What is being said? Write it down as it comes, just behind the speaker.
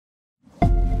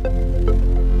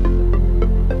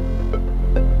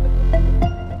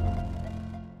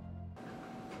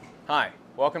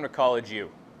Welcome to Colledge U.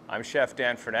 I'm Chef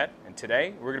Dan Sous Vide, and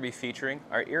today we're going to be featuring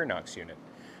our Irinox unit.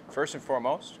 First and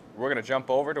foremost, we're going to jump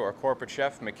over to our corporate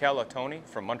chef, Michael Tony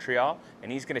from Montreal,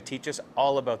 and he's going to teach us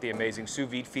all about the amazing sous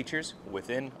vide features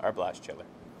within our blast chiller.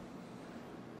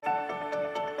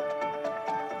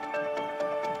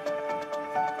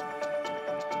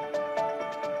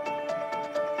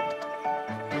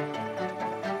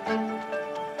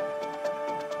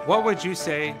 What would you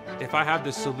say if I have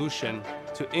the solution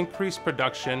to increase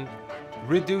production,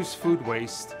 reduce food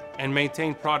waste, and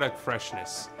maintain product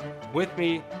freshness? With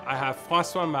me, I have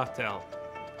François Martel,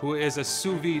 who is a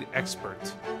sous vide expert.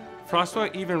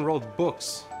 François even wrote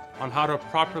books on how to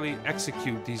properly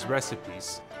execute these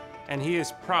recipes, and he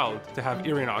is proud to have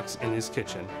Irinox in his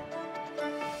kitchen.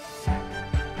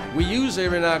 We use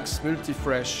Irinox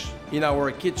MultiFresh in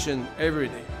our kitchen every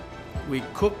day. We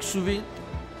cook sous vide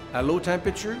at low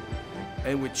temperature,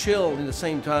 and we chill in the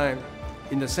same time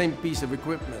in the same piece of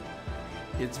equipment.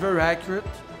 It's very accurate.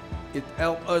 It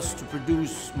helps us to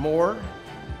produce more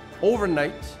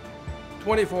overnight,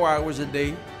 24 hours a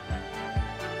day.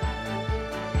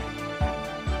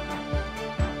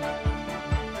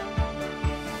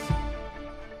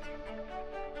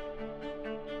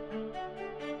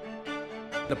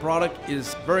 The product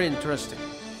is very interesting,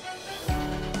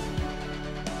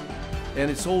 and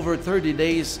it's over 30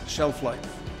 days shelf life.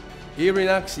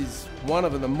 Irinox is one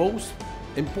of the most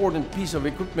important pieces of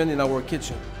equipment in our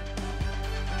kitchen.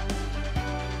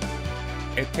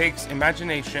 It takes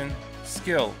imagination,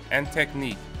 skill, and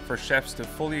technique for chefs to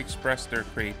fully express their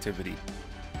creativity.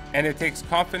 And it takes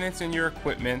confidence in your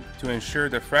equipment to ensure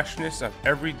the freshness of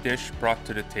every dish brought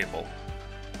to the table.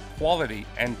 Quality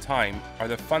and time are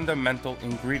the fundamental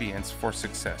ingredients for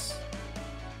success.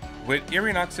 With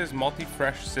Irinox's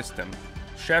MultiFresh system,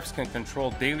 chefs can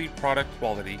control daily product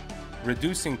quality,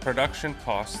 reducing production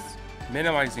costs,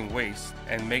 minimizing waste,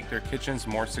 and make their kitchens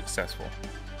more successful.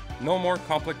 No more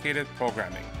complicated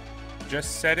programming.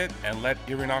 Just set it and let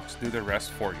Irinox do the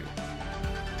rest for you.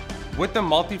 With the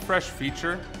MultiFresh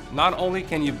feature, not only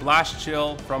can you blast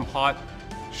chill from hot,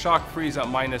 shock freeze at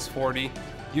 -40,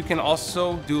 you can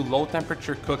also do low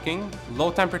temperature cooking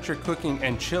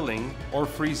and chilling or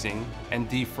freezing, and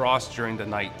defrost during the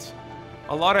night.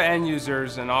 A lot of end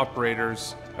users and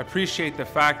operators appreciate the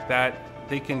fact that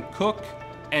they can cook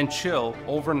and chill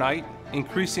overnight,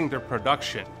 increasing their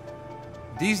production.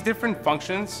 These different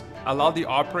functions allow the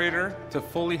operator to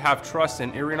fully have trust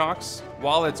in Irinox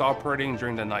while it's operating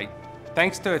during the night.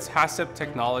 Thanks to its HACCP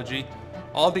technology,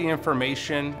 all the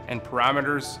information and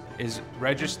parameters is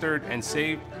registered and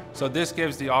saved, so this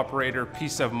gives the operator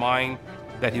peace of mind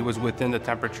that he was within the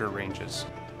temperature ranges.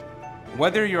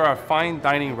 Whether you're a fine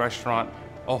dining restaurant,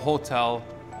 a hotel,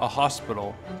 a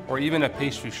hospital, or even a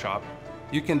pastry shop,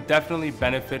 you can definitely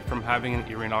benefit from having an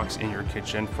Irinox in your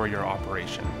kitchen for your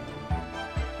operation.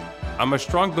 I'm a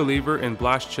strong believer in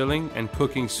blast chilling and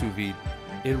cooking sous vide.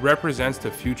 It represents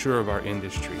the future of our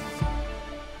industry.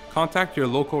 Contact your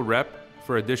local rep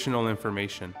for additional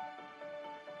information.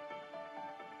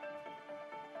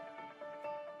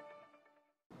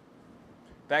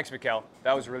 Thanks, Michael.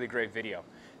 That was a really great video.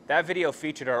 That video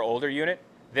featured our older unit.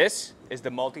 This is the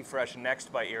MultiFresh Next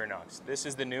by Irinox. This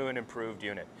is the new and improved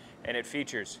unit, and it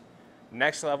features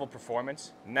next level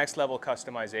performance, next level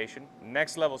customization,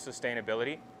 next level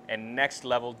sustainability, and next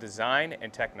level design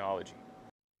and technology.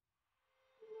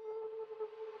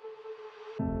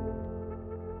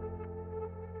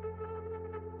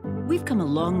 We've come a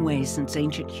long way since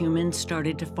ancient humans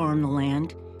started to farm the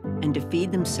land and to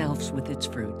feed themselves with its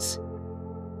fruits.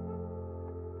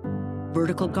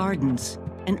 Vertical gardens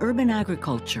and urban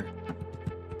agriculture,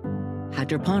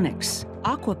 hydroponics,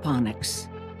 aquaponics,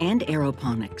 and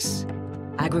aeroponics,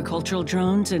 agricultural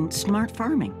drones and smart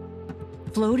farming,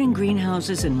 floating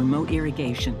greenhouses and remote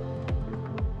irrigation,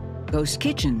 ghost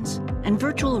kitchens and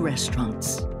virtual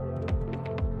restaurants.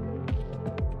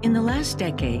 In the last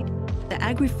decade, the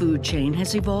agri-food chain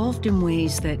has evolved in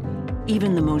ways that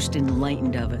even the most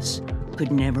enlightened of us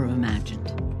could never have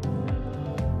imagined.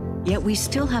 Yet we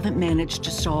still haven't managed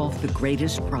to solve the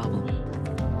greatest problem: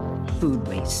 food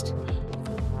waste.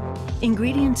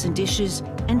 Ingredients and dishes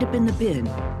end up in the bin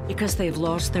because they have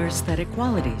lost their aesthetic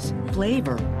qualities,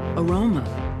 flavor, aroma,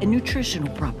 and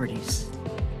nutritional properties.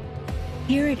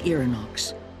 Here at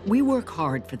Irinox, we work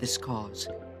hard for this cause,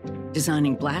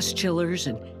 designing blast chillers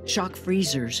and shock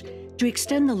freezers to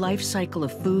extend the life cycle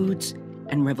of foods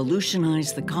and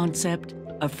revolutionize the concept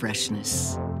of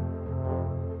freshness.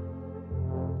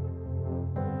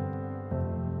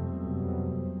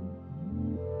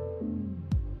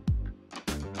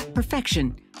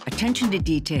 Perfection, attention to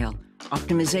detail,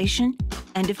 optimization,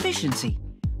 and efficiency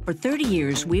For 30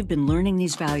 years, we've been learning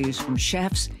these values from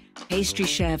chefs, pastry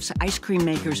chefs, ice cream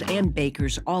makers, and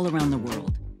bakers all around the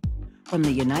world. From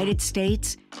the United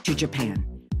States to Japan,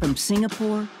 from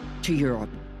Singapore to Europe.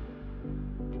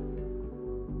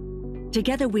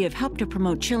 Together, we have helped to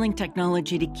promote chilling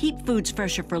technology to keep foods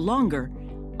fresher for longer,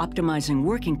 optimizing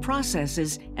working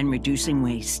processes and reducing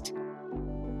waste.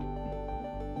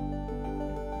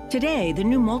 Today, the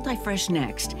new MultiFresh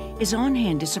Next is on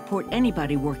hand to support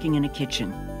anybody working in a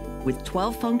kitchen, with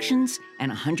 12 functions and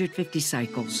 150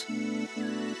 cycles.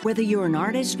 Whether you're an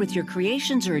artist with your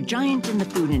creations or a giant in the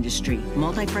food industry,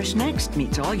 MultiFresh Next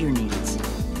meets all your needs.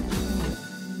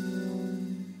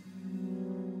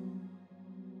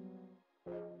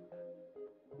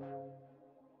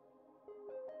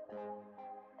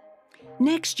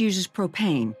 Next uses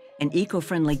propane, an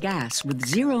eco-friendly gas with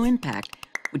zero impact,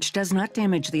 which does not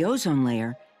damage the ozone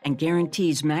layer and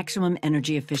guarantees maximum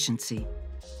energy efficiency.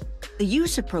 The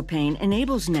use of propane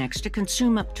enables Next to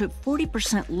consume up to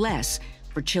 40% less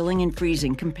for chilling and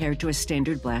freezing compared to a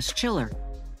standard blast chiller.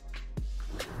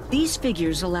 These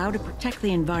figures allow to protect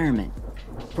the environment.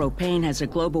 Propane has a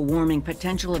global warming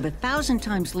potential of 1,000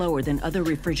 times lower than other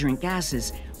refrigerant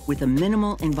gases with a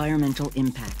minimal environmental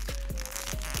impact.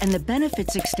 And the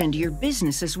benefits extend to your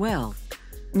business as well.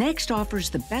 Next offers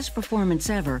the best performance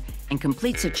ever and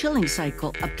completes a chilling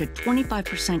cycle up to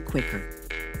 25% quicker.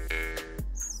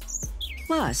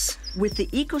 Plus, with the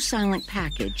eco-silent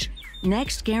package,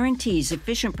 Next guarantees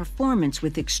efficient performance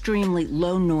with extremely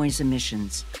low noise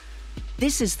emissions.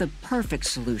 This is the perfect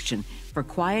solution for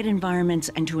quiet environments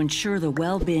and to ensure the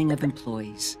well-being of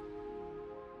employees.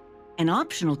 An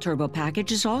optional turbo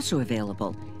package is also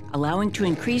available, allowing to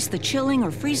increase the chilling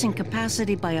or freezing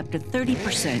capacity by up to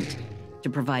 30%, to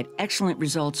provide excellent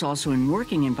results also in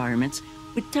working environments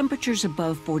with temperatures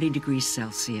above 40 degrees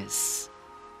Celsius.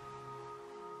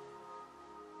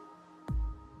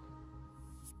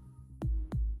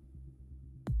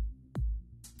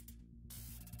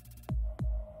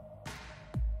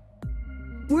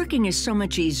 Working is so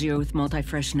much easier with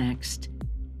MultiFresh Next.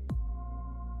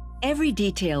 Every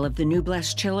detail of the new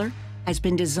Blast Chiller has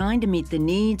been designed to meet the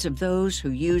needs of those who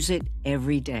use it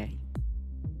every day.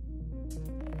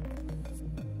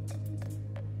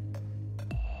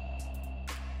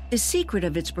 The secret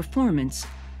of its performance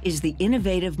is the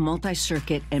innovative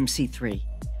multi-circuit MC3,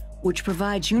 which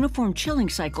provides uniform chilling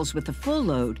cycles with a full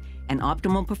load and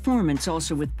optimal performance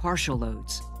also with partial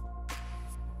loads.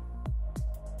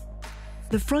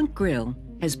 The front grille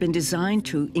has been designed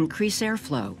to increase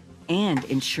airflow and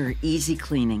ensure easy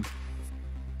cleaning.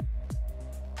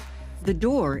 The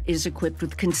door is equipped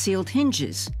with concealed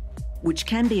hinges, which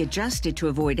can be adjusted to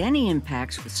avoid any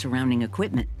impacts with surrounding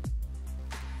equipment.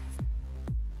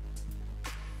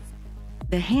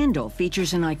 The handle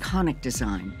features an iconic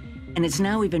design and is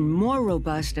now even more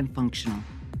robust and functional.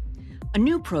 A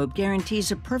new probe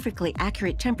guarantees a perfectly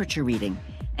accurate temperature reading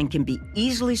and can be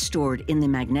easily stored in the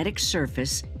magnetic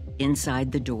surface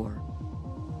inside the door.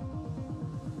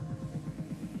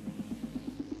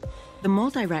 The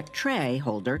multi-rack tray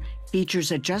holder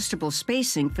features adjustable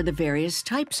spacing for the various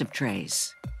types of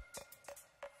trays.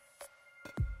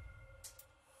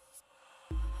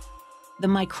 The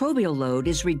microbial load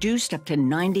is reduced up to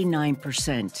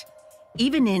 99%,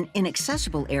 even in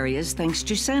inaccessible areas thanks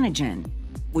to Sanagen,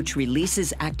 which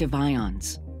releases active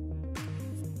ions.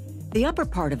 The upper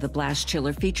part of the Blast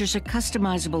Chiller features a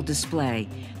customizable display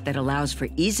that allows for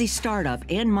easy startup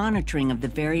and monitoring of the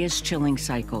various chilling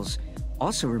cycles,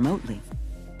 also remotely.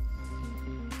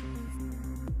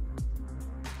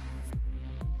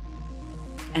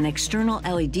 An external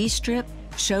LED strip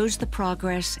shows the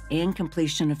progress and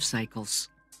completion of cycles.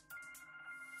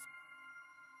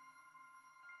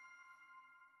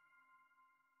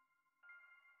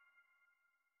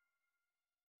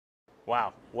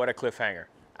 Wow, what a cliffhanger.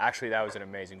 Actually, that was an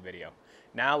amazing video.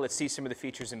 Now let's see some of the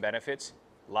features and benefits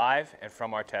live and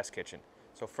from our test kitchen.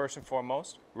 So first and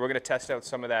foremost, we're going to test out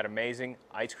some of that amazing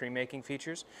ice cream making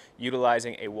features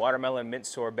utilizing a watermelon mint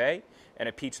sorbet and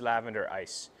a peach lavender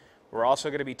ice. We're also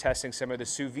going to be testing some of the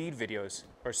sous vide videos,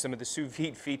 or some of the sous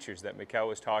vide features that Mikkel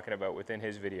was talking about within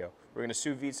his video. We're going to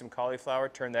sous vide some cauliflower,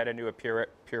 turn that into a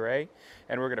puree,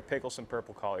 and we're going to pickle some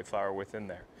purple cauliflower within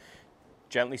there.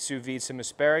 Gently sous vide some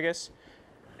asparagus,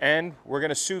 and we're going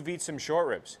to sous vide some short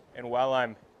ribs. And while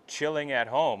I'm chilling at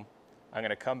home, I'm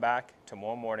going to come back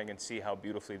tomorrow morning and see how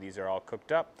beautifully these are all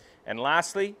cooked up. And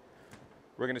lastly,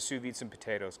 we're going to sous vide some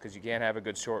potatoes, because you can't have a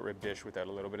good short rib dish without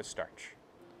a little bit of starch.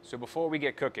 So before we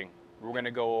get cooking, we're going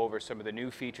to go over some of the new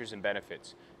features and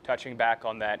benefits, touching back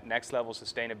on that next level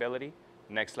sustainability,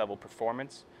 next level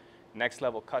performance, next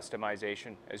level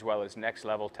customization, as well as next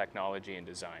level technology and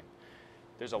design.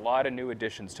 There's a lot of new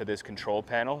additions to this control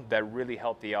panel that really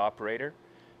help the operator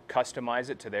customize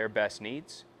it to their best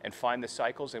needs and find the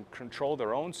cycles and control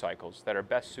their own cycles that are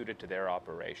best suited to their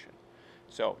operation.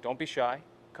 So don't be shy,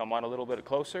 come on a little bit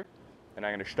closer, and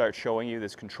I'm going to start showing you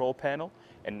this control panel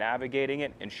and navigating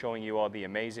it and showing you all the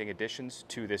amazing additions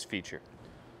to this feature.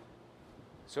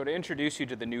 So to introduce you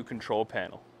to the new control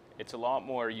panel, it's a lot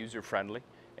more user-friendly.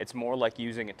 It's more like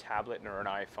using a tablet or an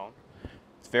iPhone.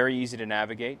 It's very easy to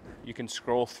navigate. You can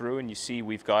scroll through and you see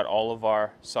we've got all of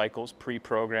our cycles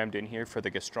pre-programmed in here for the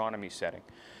gastronomy setting.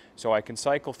 So I can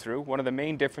cycle through. One of the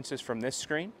main differences from this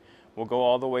screen, we'll go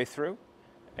all the way through,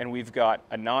 and we've got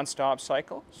a non-stop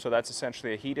cycle. So that's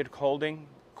essentially a heated holding,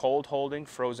 cold holding,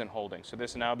 frozen holding. So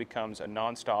this now becomes a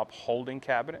non-stop holding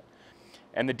cabinet.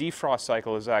 And the defrost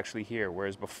cycle is actually here,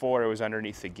 whereas before it was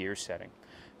underneath the gear setting.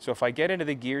 So if I get into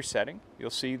the gear setting, you'll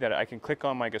see that I can click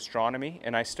on my gastronomy,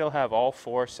 and I still have all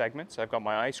 4 segments. I've got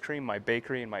my ice cream, my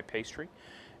bakery, and my pastry.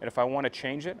 And if I want to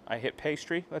change it, I hit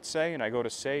pastry, let's say, and I go to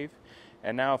save.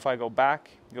 And now if I go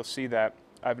back, you'll see that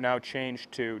I've now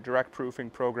changed to direct proofing,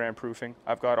 program proofing.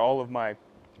 I've got all of my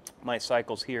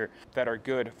cycles here that are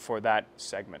good for that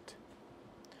segment.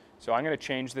 So I'm going to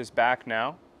change this back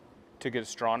now to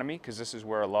gastronomy, because this is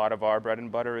where a lot of our bread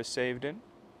and butter is saved in.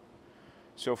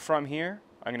 So from here,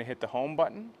 I'm going to hit the home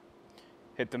button,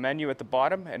 hit the menu at the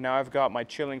bottom, and now I've got my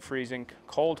chilling, freezing,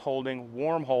 cold holding,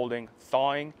 warm holding,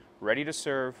 thawing, ready to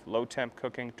serve, low temp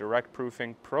cooking, direct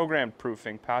proofing, programmed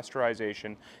proofing,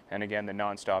 pasteurization, and again the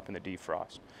non-stop and the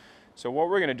defrost. So what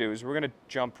we're going to do is we're going to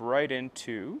jump right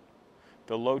into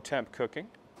the low temp cooking,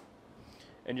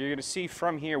 and you're going to see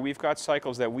from here we've got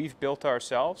cycles that we've built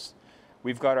ourselves.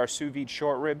 We've got our sous vide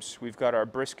short ribs, we've got our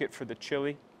brisket for the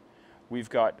chili, we've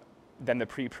got then the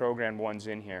pre-programmed ones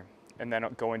in here, and then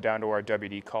going down to our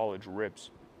WD Colledge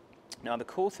ribs. Now the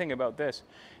cool thing about this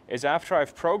is after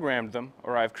I've programmed them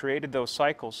or I've created those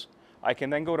cycles, I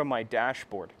can then go to my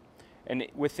dashboard. And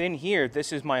within here,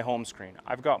 this is my home screen.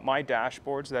 I've got my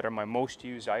dashboards that are my most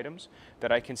used items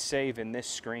that I can save in this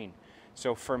screen.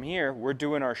 So from here, we're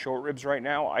doing our short ribs right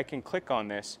now. I can click on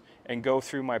this and go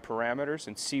through my parameters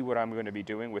and see what I'm going to be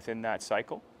doing within that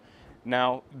cycle.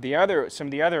 Now, some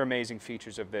of the other amazing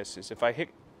features of this is if I hit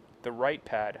the right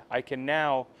pad, I can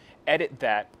now edit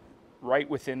that right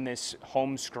within this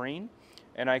home screen,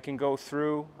 and I can go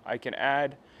through, I can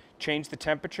change the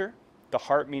temperature. The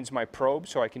heart means my probe,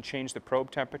 so I can change the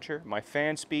probe temperature, my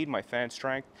fan speed, my fan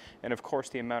strength, and of course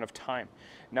the amount of time.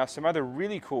 Now some other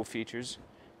really cool features,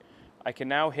 I can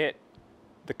now hit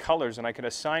the colors and I can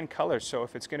assign colors. So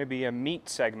if it's going to be a meat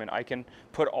segment, I can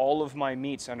put all of my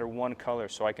meats under one color,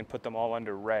 so I can put them all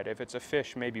under red. If it's a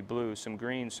fish, maybe blue, some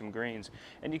greens,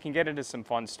 and you can get into some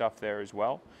fun stuff there as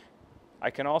well. I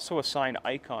can also assign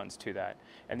icons to that,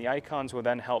 and the icons will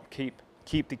then help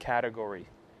keep the category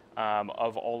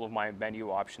of all of my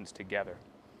menu options together.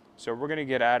 So we're going to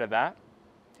get out of that,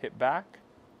 hit back.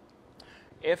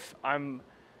 If I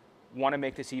want to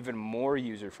make this even more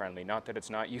user-friendly, not that it's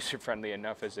not user-friendly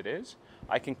enough as it is,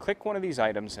 I can click one of these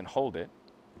items and hold it,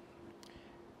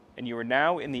 and you are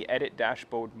now in the edit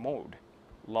dashboard mode.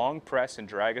 Long press and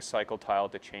drag a cycle tile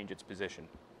to change its position.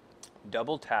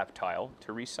 Double tap tile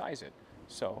to resize it.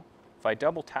 So if I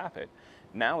double tap it,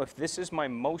 now if this is my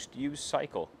most used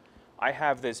cycle, I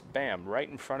have this, bam, right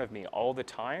in front of me all the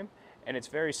time, and it's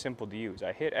very simple to use.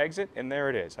 I hit exit, and there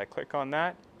it is. I click on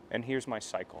that, and here's my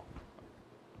cycle.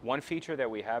 One feature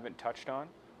that we haven't touched on,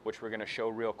 which we're going to show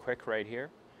real quick right here,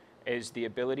 is the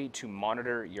ability to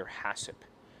monitor your HACCP,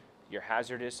 your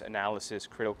Hazardous Analysis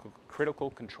Critical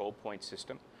Control Point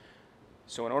System.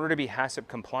 So in order to be HACCP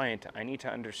compliant, I need to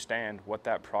understand what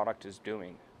that product is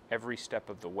doing every step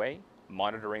of the way,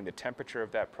 monitoring the temperature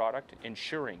of that product,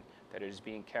 ensuring that it is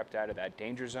being kept out of that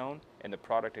danger zone, and the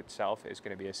product itself is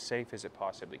going to be as safe as it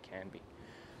possibly can be.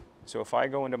 So if I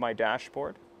go into my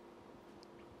dashboard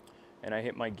and I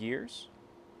hit my gears,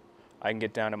 I can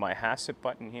get down to my HACCP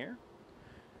button here,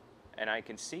 and I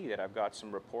can see that I've got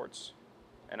some reports,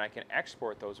 and I can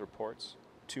export those reports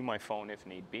to my phone if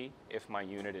need be, if my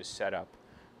unit is set up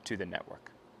to the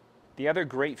network. The other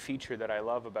great feature that I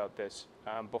love about this,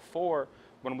 before,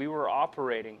 when we were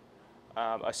operating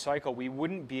a cycle, we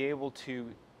wouldn't be able to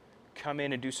come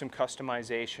in and do some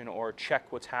customization or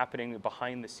check what's happening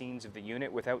behind the scenes of the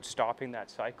unit without stopping that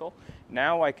cycle.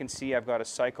 Now I can see I've got a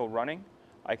cycle running.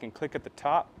 I can click at the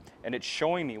top, and it's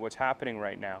showing me what's happening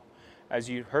right now. As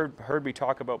you heard me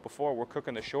talk about before, we're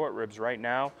cooking the short ribs right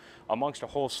now amongst a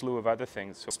whole slew of other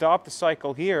things. So stop the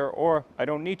cycle here, or I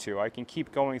don't need to. I can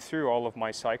keep going through all of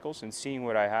my cycles and seeing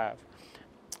what I have.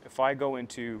 If I go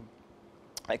into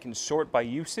I can sort by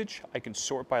usage, I can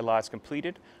sort by last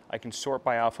completed, I can sort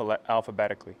by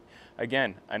alphabetically.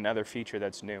 Again, another feature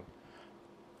that's new.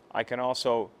 I can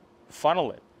also funnel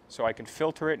it, so I can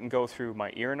filter it and go through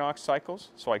my Irinox cycles,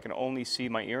 so I can only see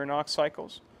my Irinox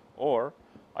cycles, or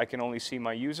I can only see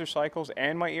my user cycles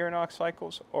and my Irinox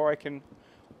cycles, or I can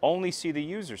only see the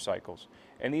user cycles.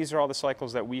 And these are all the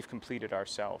cycles that we've completed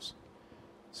ourselves.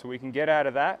 So we can get out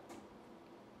of that.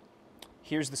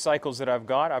 Here's the cycles that I've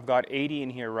got. I've got 80 in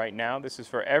here right now. This is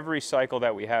for every cycle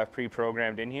that we have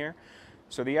pre-programmed in here.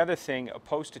 So the other thing,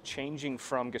 opposed to changing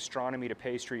from gastronomy to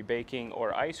pastry, baking,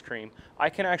 or ice cream,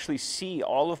 I can actually see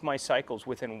all of my cycles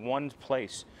within one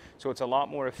place. So it's a lot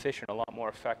more efficient, a lot more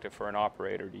effective for an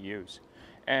operator to use.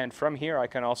 And from here, I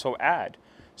can also add.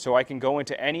 So I can go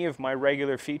into any of my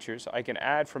regular features. I can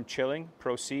add from chilling,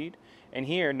 proceed, and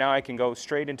here now I can go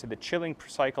straight into the chilling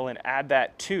cycle and add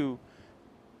that to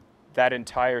that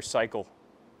entire cycle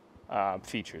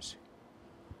features.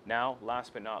 Now,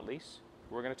 last but not least,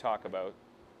 we're going to talk about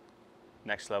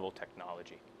next level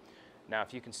technology. Now,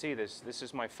 if you can see this, this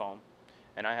is my phone,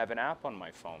 and I have an app on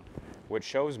my phone which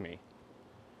shows me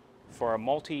for a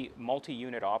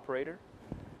multi-unit operator,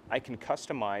 I can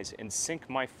customize and sync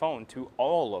my phone to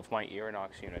all of my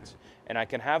Irinox units, and I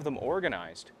can have them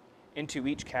organized into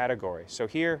each category. So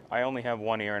here, I only have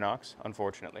one Irinox,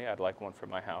 unfortunately. I'd like one for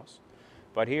my house.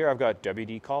 But here I've got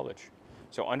WD Colledge.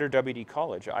 So under WD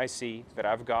Colledge, I see that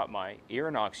I've got my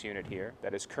Irinox unit here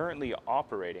that is currently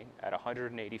operating at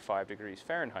 185 degrees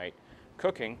Fahrenheit,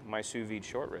 cooking my sous vide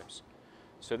short ribs.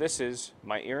 So this is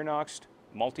my Irinox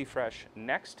MultiFresh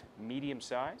Next, medium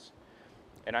size,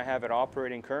 and I have it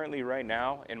operating currently right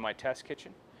now in my test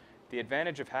kitchen. The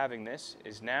advantage of having this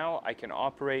is now I can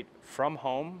operate from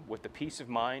home with the peace of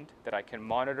mind that I can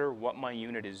monitor what my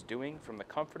unit is doing from the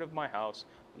comfort of my house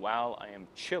while I am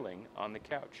chilling on the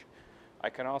couch. I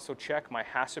can also check my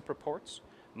HACCP reports,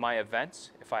 my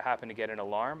events. If I happen to get an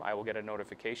alarm, I will get a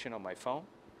notification on my phone.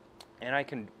 And I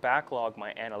can backlog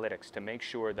my analytics to make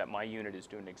sure that my unit is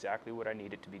doing exactly what I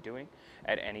need it to be doing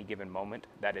at any given moment,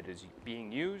 that it is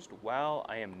being used while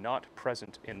I am not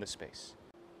present in the space.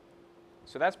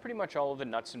 So that's pretty much all of the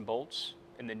nuts and bolts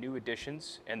and the new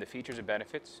additions and the features and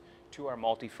benefits to our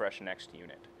MultiFresh Next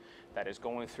unit. That is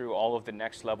going through all of the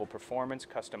next level performance,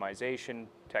 customization,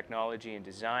 technology, and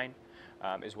design,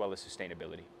 as well as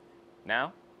sustainability.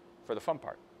 Now, for the fun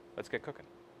part, let's get cooking.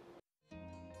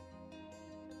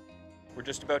 We're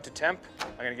just about to temp.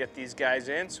 I'm gonna get these guys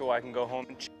in so I can go home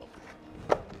and chill.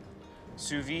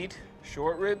 Sous vide,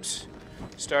 short ribs,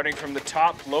 starting from the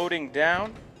top, loading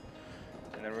down.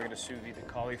 And then we're gonna sous vide the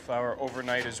cauliflower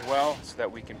overnight as well so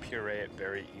that we can puree it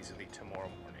very easily tomorrow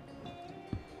morning.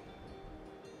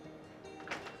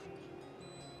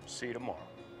 See you tomorrow.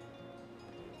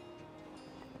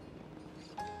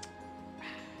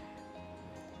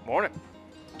 Morning.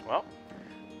 Well,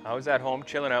 I was at home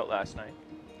chilling out last night.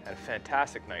 Had a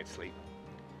fantastic night's sleep.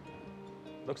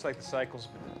 Looks like the cycle's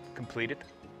been completed.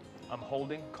 I'm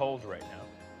holding cold right now.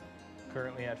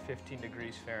 Currently at 15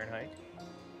 degrees Fahrenheit.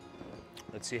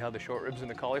 Let's see how the short ribs and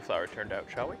the cauliflower turned out,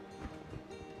 shall we?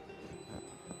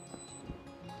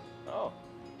 Oh,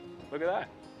 look at that.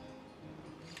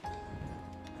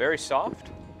 Very soft,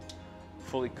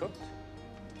 fully cooked,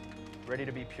 ready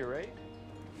to be pureed,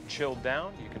 chilled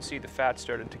down. You can see the fat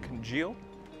started to congeal.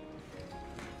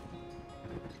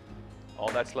 All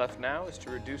that's left now is to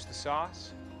reduce the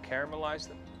sauce, caramelize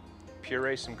them,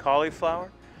 puree some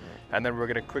cauliflower, and then we're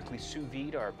going to quickly sous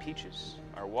vide our peaches,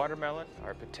 our watermelon,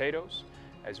 our potatoes,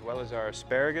 as well as our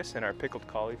asparagus and our pickled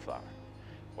cauliflower.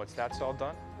 Once that's all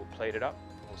done, we'll plate it up,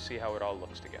 and we'll see how it all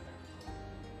looks together.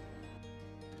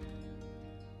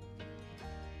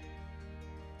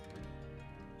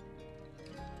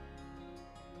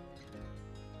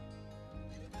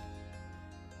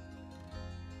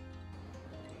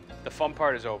 The fun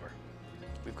part is over.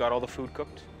 We've got all the food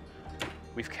cooked.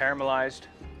 We've caramelized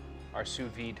our sous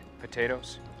vide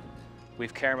potatoes.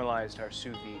 We've caramelized our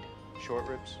sous vide short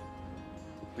ribs.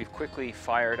 We've quickly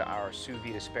fired our sous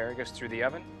vide asparagus through the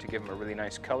oven to give them a really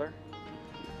nice color.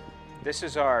 This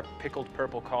is our pickled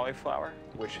purple cauliflower,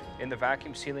 which in the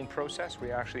vacuum sealing process,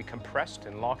 we actually compressed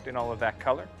and locked in all of that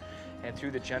color. And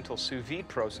through the gentle sous vide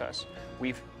process,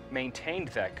 we've maintained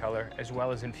that color as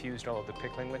well as infused all of the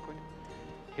pickling liquid.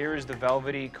 Here is the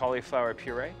velvety cauliflower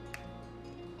puree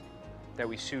that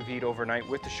we sous vide overnight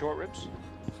with the short ribs.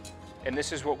 And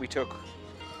this is what we took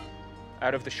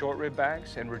out of the short rib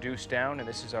bags and reduced down, and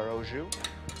this is our au jus.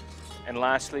 And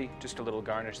lastly, just a little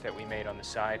garnish that we made on the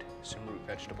side, some root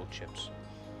vegetable chips.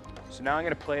 So now I'm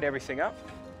going to plate everything up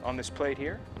on this plate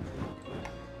here,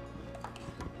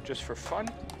 just for fun.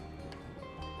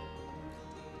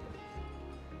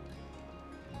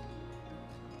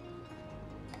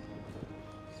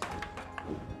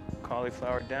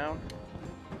 cauliflower down.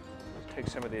 Take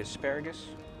some of the asparagus.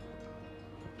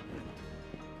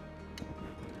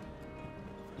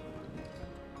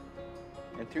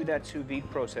 And through that sous vide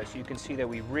process, you can see that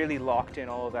we really locked in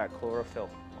all of that chlorophyll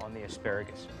on the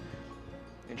asparagus,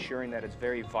 ensuring that it's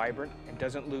very vibrant and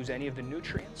doesn't lose any of the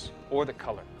nutrients or the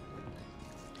color.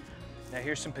 Now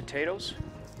here's some potatoes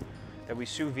that we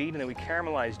sous vide and then we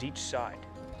caramelized each side.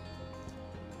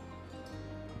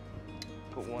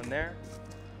 Put one there.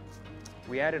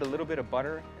 We added a little bit of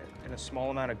butter and a small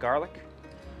amount of garlic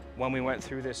when we went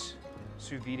through this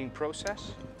sous viding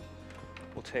process.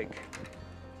 We'll take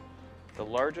the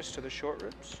largest of the short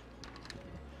ribs,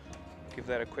 give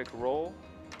that a quick roll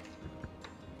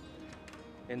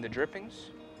in the drippings.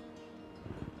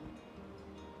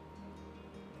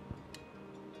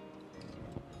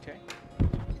 Okay,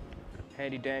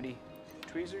 handy dandy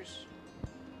tweezers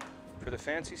for the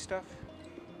fancy stuff.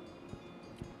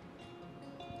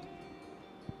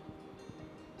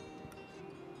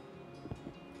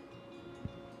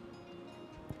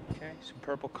 Okay, some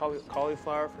purple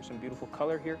cauliflower for some beautiful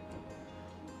color here,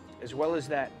 as well as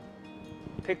that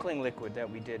pickling liquid that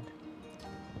we did.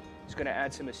 It's going to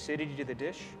add some acidity to the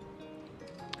dish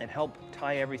and help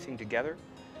tie everything together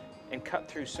and cut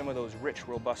through some of those rich,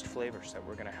 robust flavors that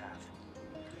we're going to have.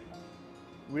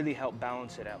 Really help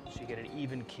balance it out so you get an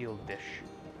even-keeled dish.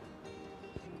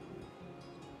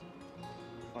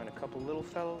 Find a couple little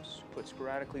fellows, put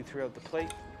sporadically throughout the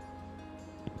plate.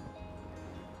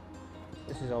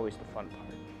 This is always the fun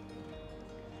part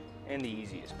and the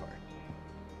easiest part,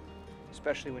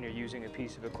 especially when you're using a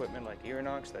piece of equipment like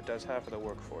Irinox that does half of the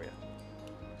work for you.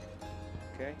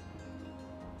 Okay?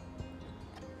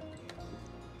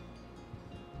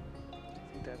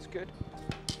 I think that's good.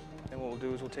 And what we'll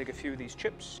do is we'll take a few of these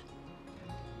chips,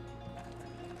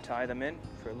 tie them in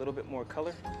for a little bit more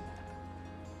color.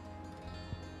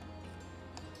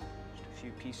 Just a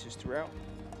few pieces throughout.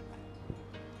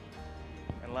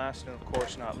 And last and of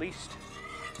course not least,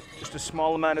 just a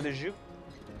small amount of the jus,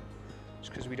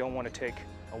 just because we don't want to take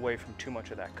away from too much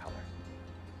of that color.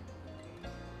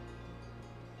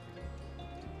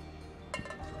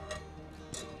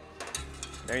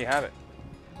 There you have it,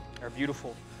 our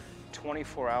beautiful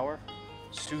 24-hour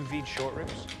sous vide short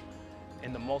ribs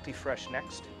in the MultiFresh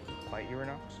Next by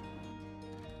Irinox.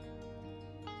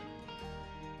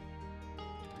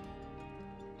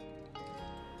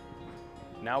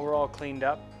 Now we're all cleaned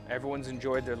up, everyone's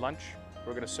enjoyed their lunch.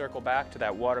 We're going to circle back to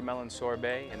that watermelon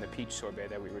sorbet and the peach sorbet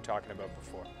that we were talking about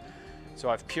before. So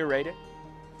I've pureed it.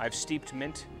 I've steeped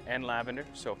mint and lavender,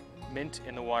 so mint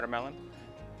in the watermelon,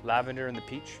 lavender in the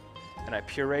peach, and I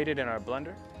pureed it in our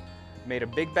blender. Made a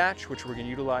big batch, which we're going to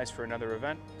utilize for another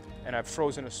event, and I've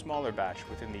frozen a smaller batch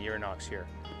within the Irinox here.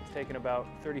 It's taken about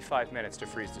 35 minutes to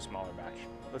freeze the smaller batch.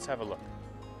 Let's have a look.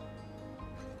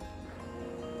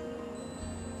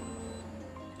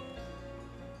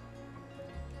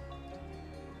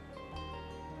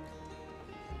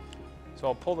 So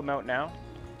I'll pull them out now.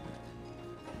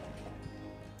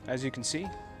 As you can see,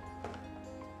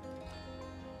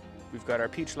 we've got our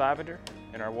peach lavender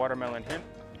and our watermelon hint.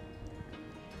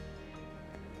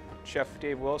 Chef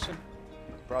Dave Wilson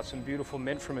brought some beautiful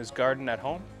mint from his garden at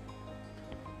home.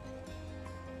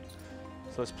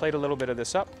 So let's plate a little bit of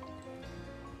this up.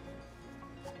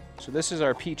 So this is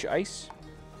our peach ice.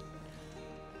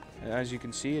 And as you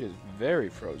can see, it is very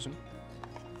frozen.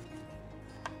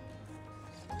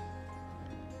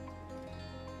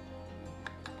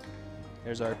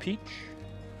 There's our peach,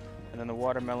 and then the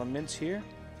watermelon mints here.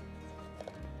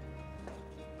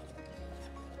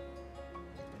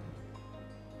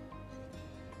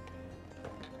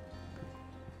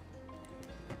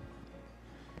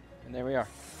 And there we are.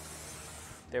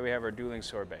 There we have our dueling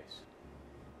sorbets.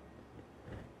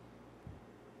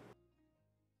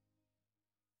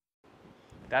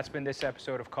 That's been this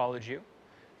episode of Colledge U.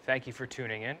 Thank you for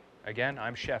tuning in. Again,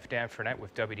 I'm Chef Dan Sous Vide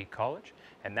with WD Colledge,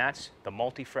 and that's the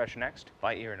MultiFresh Next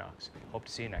by Irinox. Hope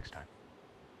to see you next time.